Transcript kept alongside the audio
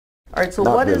All right, so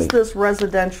Not what is really. this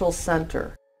residential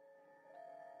center?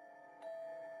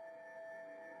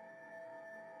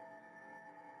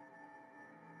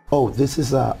 Oh, this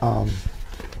is a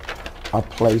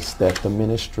place that the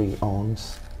ministry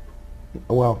owns.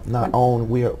 Well, not own.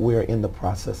 We're in the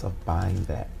process of buying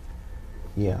that.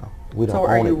 Yeah, we don't So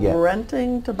are own you it yet.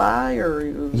 renting to buy, or are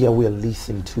you? Yeah, we're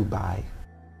leasing to buy.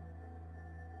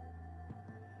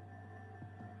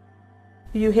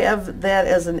 You have that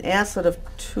as an asset of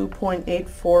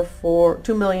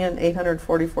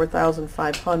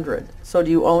 2,844,500. So do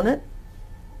you own it?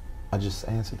 I just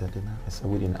answered that, didn't I? I said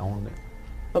we didn't own it.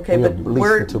 Okay, We are but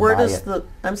leasing to where buy does it. the,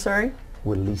 I'm sorry?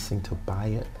 We're leasing to buy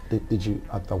it. Did you?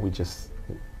 I thought we just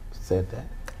said that.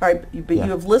 All right, but Yeah.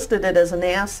 you have listed it as an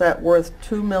asset worth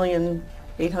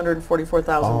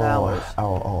 $2,844,000.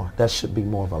 Oh, that should be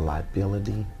more of a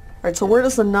liability. All right, so where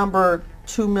does the number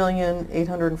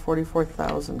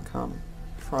 2,844,000 come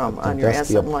from on your That's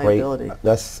the asset and liability?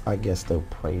 That's, I guess, the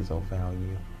appraisal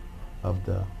value of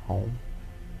the home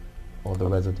or the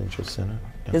residential center.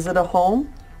 Yeah. Is it a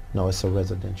home? No, it's a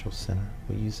residential center.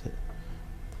 We use it.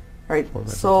 All right, For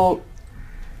so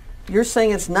you're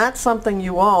saying it's not something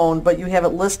you own, but you have it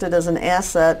listed as an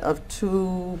asset of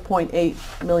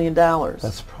 $2.8 million.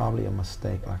 That's probably a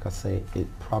mistake. Like I say, it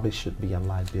probably should be a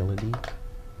liability.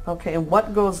 Okay, and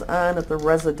what goes on at the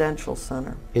residential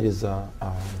center? It is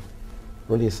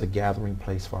really it's a gathering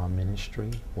place for our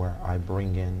ministry where I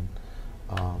bring in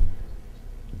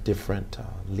different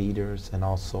leaders and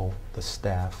also the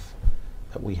staff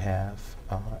that we have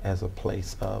as a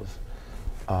place of,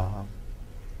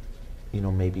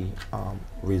 maybe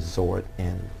resort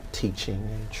and teaching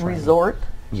and training. Resort?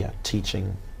 Yeah,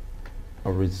 teaching,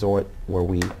 a resort where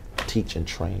we teach and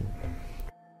train.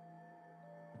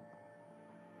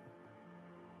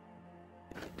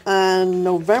 On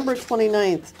November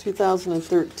 29th,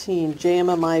 2013,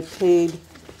 JMMI paid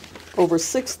over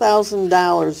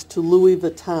 $6,000 to Louis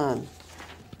Vuitton.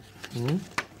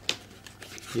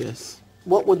 Yes.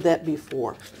 What would that be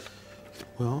for?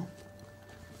 Well,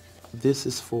 this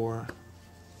is for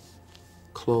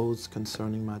clothes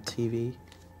concerning my TV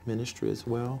ministry as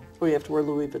well. Oh, you have to wear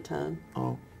Louis Vuitton?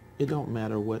 Oh, it don't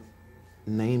matter what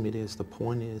name it is. The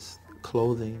point is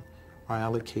clothing are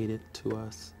allocated to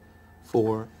us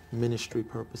for ministry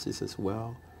purposes as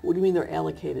well. What do you mean they're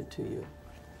allocated to you?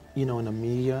 You know, in a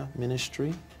media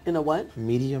ministry. In a what?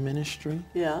 Media ministry.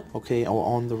 Yeah. Okay, or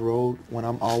on the road when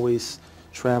I'm always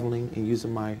traveling and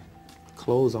using my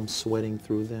clothes, I'm sweating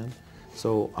through them.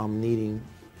 So I'm needing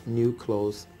new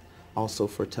clothes also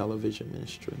for television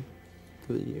ministry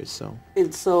through the years. So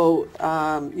And so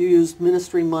you use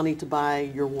ministry money to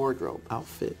buy your wardrobe.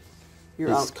 outfit. Your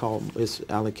It's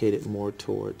allocated more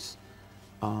towards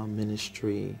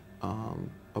ministry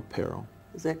apparel.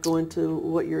 Does that go into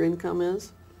what your income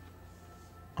is?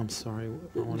 I'm sorry. I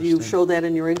don't Do you understand. show that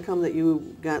in your income that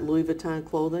you got Louis Vuitton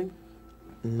clothing?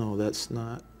 No, that's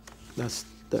not. That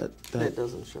That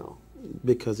doesn't show.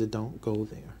 because it don't go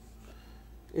there.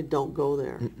 It don't go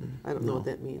there. I don't know no. what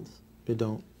that means. It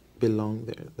don't belong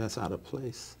there. That's out of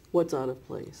place. What's out of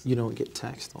place? You don't get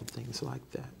taxed on things like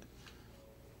that.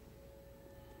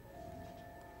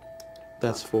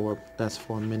 That's for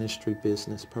ministry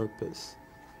business purpose.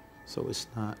 So it's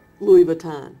not. Louis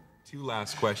Vuitton. Two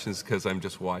last questions because I'm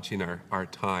just watching our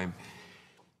time.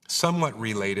 Somewhat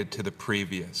related to the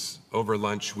previous. Over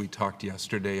lunch, we talked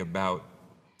yesterday about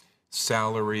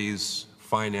salaries,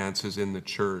 finances in the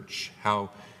church, how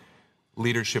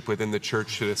leadership within the church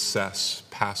should assess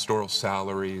pastoral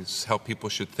salaries, how people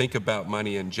should think about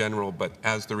money in general, but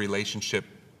as the relationship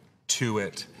to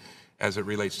it, as it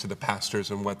relates to the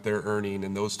pastors and what they're earning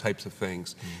and those types of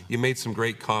things. You made some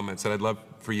great comments that I'd love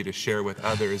for you to share with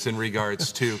others in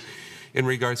regards to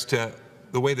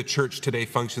the way the church today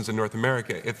functions in North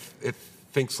America. It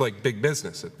thinks like big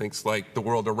business. It thinks like the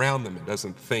world around them. It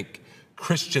doesn't think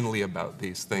Christianly about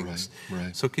these things.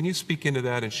 Right. So can you speak into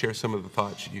that and share some of the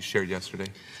thoughts you shared yesterday?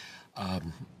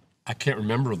 I can't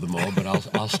remember them all, but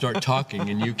I'll start talking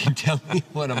and you can tell me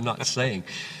what I'm not saying.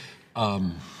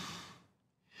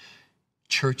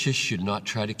 Churches should not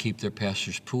try to keep their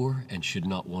pastors poor and should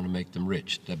not want to make them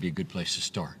rich. That'd be a good place to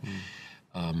start.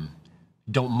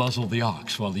 Don't muzzle the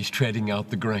ox while he's treading out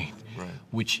the grain, Right.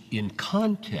 which in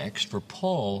context for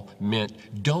Paul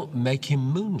meant don't make him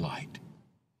moonlight.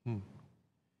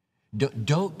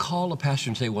 Don't call a pastor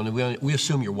and say, well, we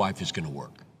assume your wife is going to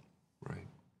work. Right.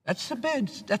 That's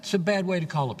a bad way to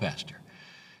call a pastor.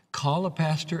 Call a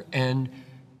pastor and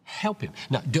help him.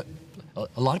 Now,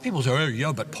 a lot of people say, oh,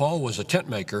 yeah, but Paul was a tent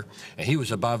maker and he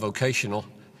was a bivocational.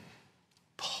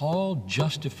 Paul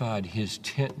justified his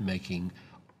tent making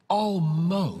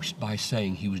almost by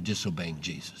saying he was disobeying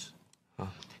Jesus.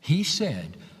 He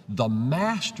said, the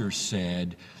master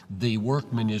said, the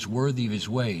workman is worthy of his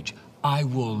wage. I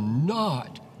will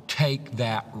not take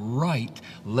that right,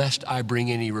 lest I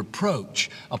bring any reproach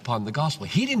upon the gospel.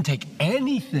 He didn't take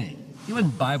anything. He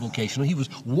wasn't bivocational. He was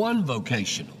one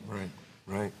vocational. Right,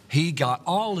 right. He got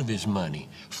all of his money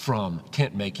from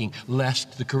tent making,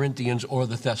 lest the Corinthians or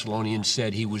the Thessalonians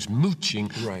said he was mooching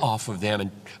off of them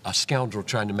and a scoundrel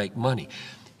trying to make money.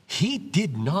 He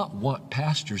did not want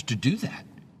pastors to do that.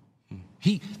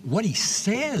 What he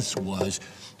says was,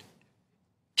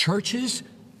 churches,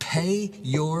 pay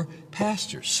your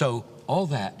pastors. So all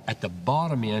that at the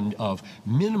bottom end of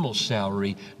minimal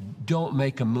salary, don't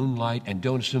make a moonlight and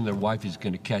don't assume their wife is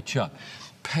going to catch up.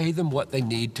 Pay them what they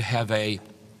need to have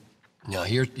now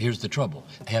here's the trouble.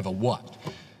 Have a what?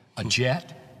 A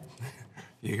jet?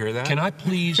 You hear that? Can I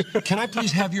please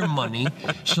have your money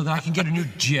so that I can get a new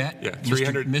jet? Yeah,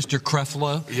 300. Mr.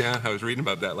 Creflo? Yeah, I was reading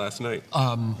about that last night.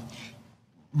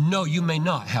 No, you may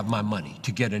not have my money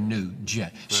to get a new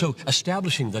jet. Right. So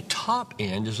establishing the top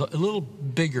end is a little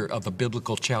bigger of a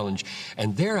biblical challenge.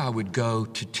 And there I would go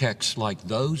to texts like,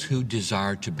 those who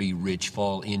desire to be rich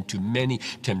fall into many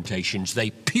temptations.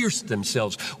 They pierce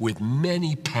themselves with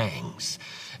many pangs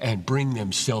and bring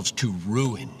themselves to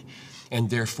ruin. And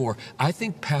therefore, I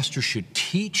think pastors should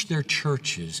teach their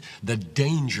churches the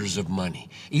dangers of money.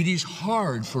 It is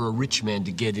hard for a rich man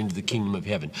to get into the kingdom of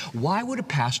heaven. Why would a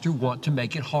pastor want to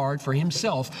make it hard for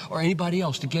himself or anybody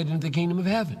else to get into the kingdom of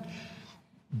heaven?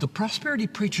 The prosperity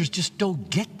preachers just don't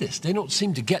get this. They don't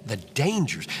seem to get the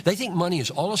dangers. They think money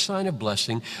is all a sign of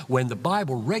blessing when the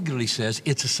Bible regularly says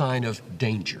it's a sign of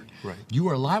danger. Right. You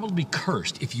are liable to be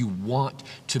cursed if you want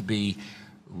to be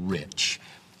rich.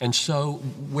 And so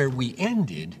where we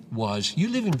ended was, you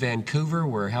live in Vancouver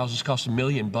where houses cost $1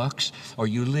 million, or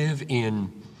you live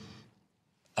in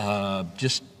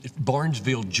just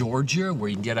Barnesville, Georgia, where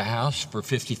you can get a house for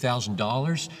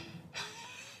 $50,000.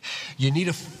 You need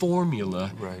a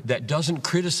formula that doesn't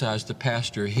criticize the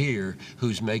pastor here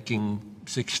who's making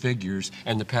 6 figures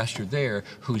and the pastor there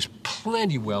who's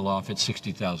plenty well off at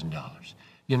 $60,000.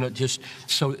 You know, just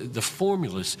so the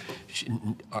formulas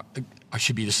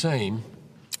should be the same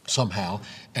somehow,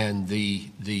 and the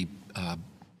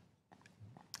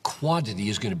quantity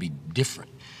is going to be different.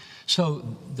 So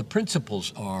the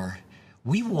principles are,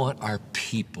 we want our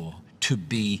people to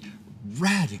be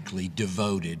radically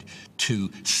devoted to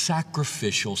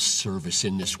sacrificial service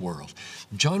in this world.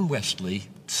 John Wesley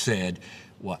said,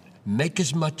 what? Make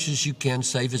as much as you can,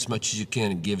 save as much as you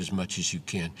can, and give as much as you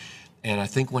can. And I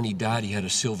think when he died, he had a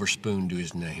silver spoon to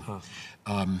his name.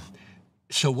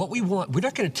 So what we want, we're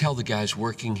not going to tell the guys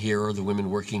working here or the women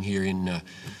working here in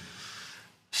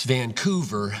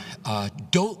Vancouver,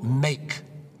 don't make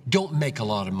a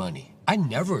lot of money. I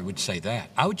never would say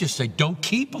that. I would just say, don't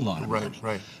keep a lot of money.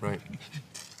 Right.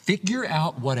 Figure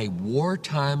out what a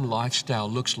wartime lifestyle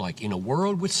looks like in a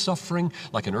world with suffering,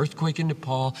 like an earthquake in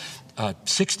Nepal,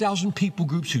 6,000 people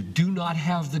groups who do not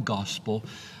have the gospel,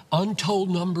 untold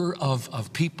number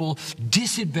of people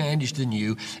disadvantaged than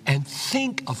you, and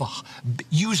think of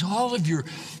use all of your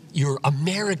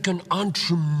American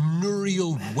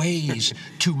entrepreneurial ways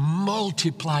to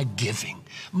multiply giving.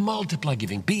 Multiply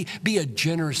giving. Be a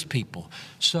generous people.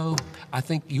 So I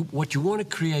think what you want to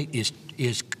create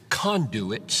is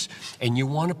conduits, and you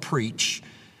want to preach.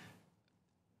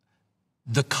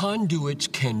 The conduits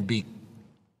can be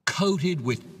coated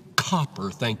with copper,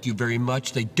 thank you very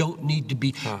much. They don't need to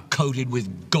be coated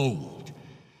with gold.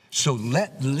 So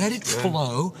let it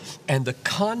flow, and the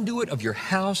conduit of your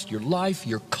house, your life,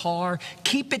 your car,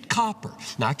 keep it copper.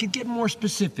 Now, I could get more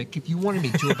specific if you wanted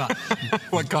me to about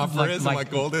what copper is and what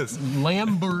gold is.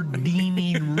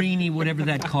 Lamborghini, Rini, whatever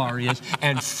that car is,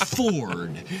 and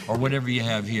Ford, or whatever you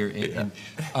have here.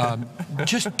 And,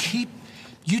 just keep,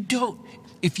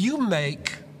 if you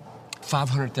make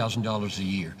 $500,000 a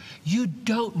year, you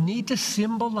don't need to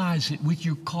symbolize it with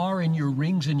your car and your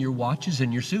rings and your watches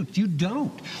and your suits. You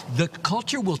don't. The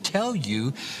culture will tell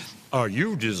you,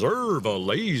 you deserve a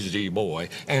lazy boy,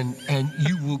 and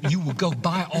you will go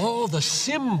buy all the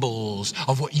symbols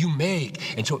of what you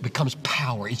make, and so it becomes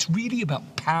power. It's really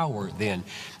about power then.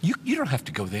 You don't have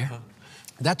to go there.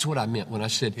 That's what I meant when I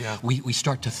said we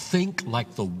start to think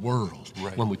like the world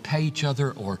when we pay each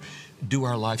other or do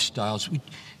our lifestyles.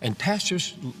 And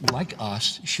pastors like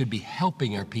us should be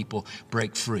helping our people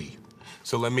break free.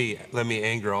 So let me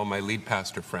anger all my lead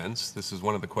pastor friends. This is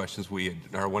one of the questions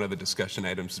one of the discussion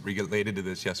items related to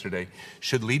this yesterday.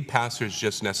 Should lead pastors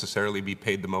just necessarily be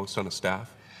paid the most on a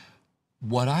staff?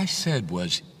 What I said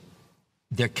was,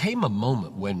 there came a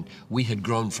moment when we had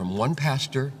grown from one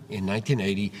pastor in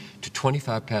 1980 to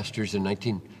 25 pastors in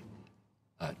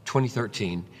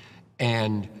 2013,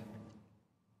 and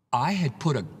I had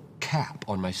put a cap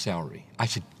on my salary. I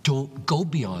said, don't go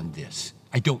beyond this.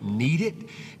 I don't need it,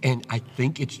 and I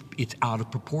think it's out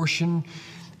of proportion.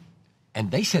 And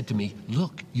they said to me,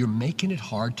 look, you're making it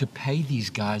hard to pay these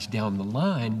guys down the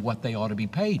line what they ought to be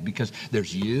paid, because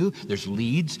there's you, there's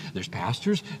leads, there's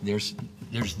pastors, there's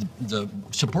the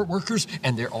support workers,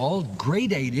 and they're all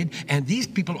gradated, and these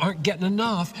people aren't getting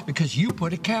enough because you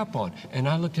put a cap on. And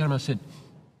I looked at them and I said,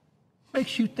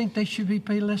 makes you think they should be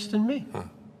paid less than me? Huh.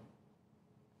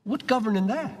 What's governing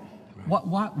that?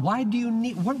 Why do you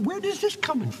need, where does this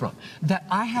coming from? That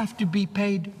I have to be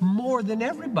paid more than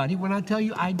everybody when I tell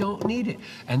you I don't need it.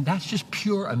 And that's just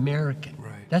pure American.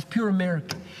 Right. That's pure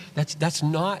American. That's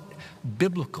not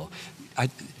biblical.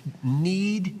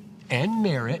 Need and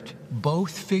merit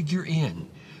both figure in.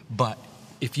 But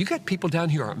if you got people down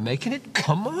here who aren't making it,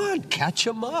 come on, catch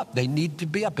them up. They need to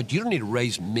be up. But you don't need to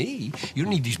raise me. You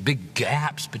don't need these big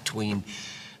gaps between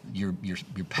your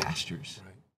pastors. Right.